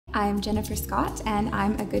I'm Jennifer Scott, and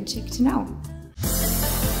I'm a good chick to know.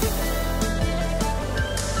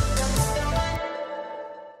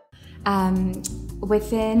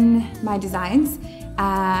 Within my designs,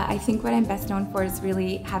 I think what I'm best known for is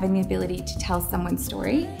really having the ability to tell someone's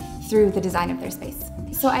story through the design of their space.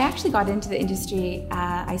 So I actually got into the industry,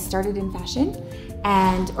 I started in fashion,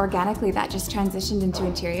 and organically that just transitioned into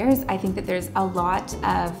interiors. I think that there's a lot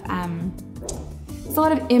of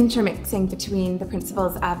intermixing between the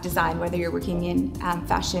principles of design, whether you're working in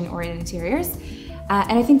fashion or in interiors.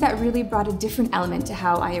 And I think that really brought a different element to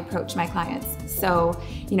how I approach my clients. So,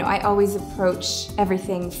 I always approach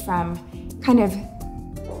everything from kind of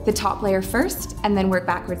the top layer first and then work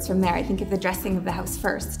backwards from there. I think of the dressing of the house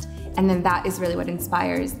first, and then that is really what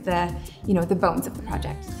inspires the bones of the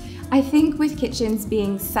project. I think with kitchens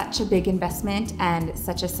being such a big investment and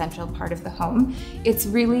such a central part of the home, it's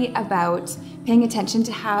really about paying attention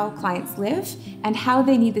to how clients live and how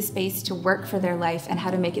they need the space to work for their life and how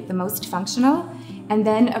to make it the most functional, and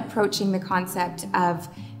then approaching the concept of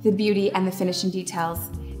the beauty and the finishing details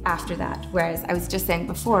after that. Whereas I was just saying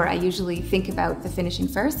before, I usually think about the finishing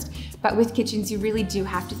first, but with kitchens you really do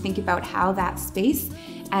have to think about how that space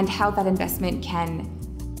and how that investment can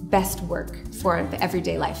best work for the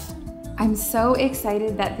everyday life. I'm so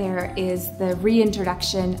excited that there is the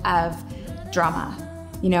reintroduction of drama.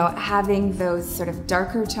 Having those sort of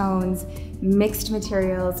darker tones, mixed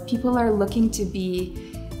materials. People are looking to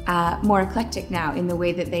be more eclectic now in the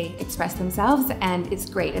way that they express themselves, and it's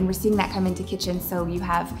great. And we're seeing that come into kitchens. So you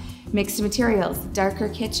have mixed materials, darker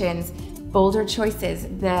kitchens, bolder choices.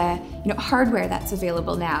 The hardware that's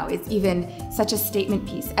available now is even such a statement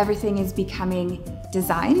piece. Everything is becoming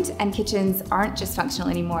designed, and kitchens aren't just functional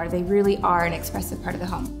anymore. They really are an expressive part of the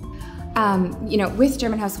home. With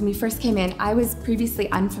Germanhaus, when we first came in, I was previously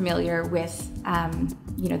unfamiliar with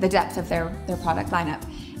the depth of their product lineup.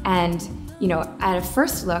 And at a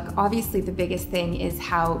first look, obviously the biggest thing is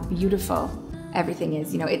how beautiful everything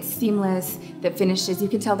is. It's seamless, the finishes, you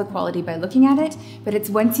can tell the quality by looking at it, but it's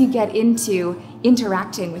once you get into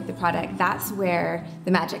interacting with the product, that's where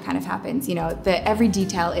the magic kind of happens. Every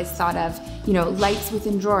detail is thought of, lights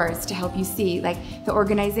within drawers to help you see, like the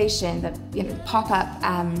organization, the pop-up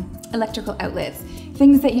electrical outlets,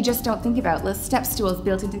 things that you just don't think about, little step stools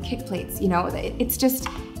built into kick plates,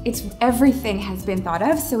 everything has been thought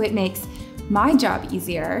of, so it makes my job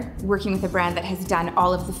easier working with a brand that has done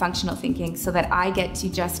all of the functional thinking, so that I get to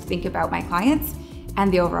just think about my clients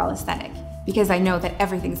and the overall aesthetic, because I know that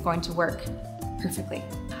everything's going to work perfectly.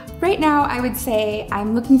 Right now, I would say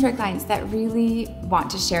I'm looking for clients that really want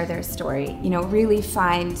to share their story, really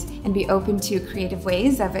find and be open to creative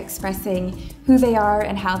ways of expressing who they are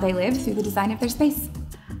and how they live through the design of their space.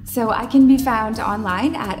 So I can be found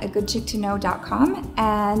online at agoodchicktoKnow.com,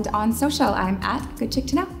 and on social I'm at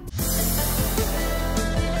goodchicktoKnow.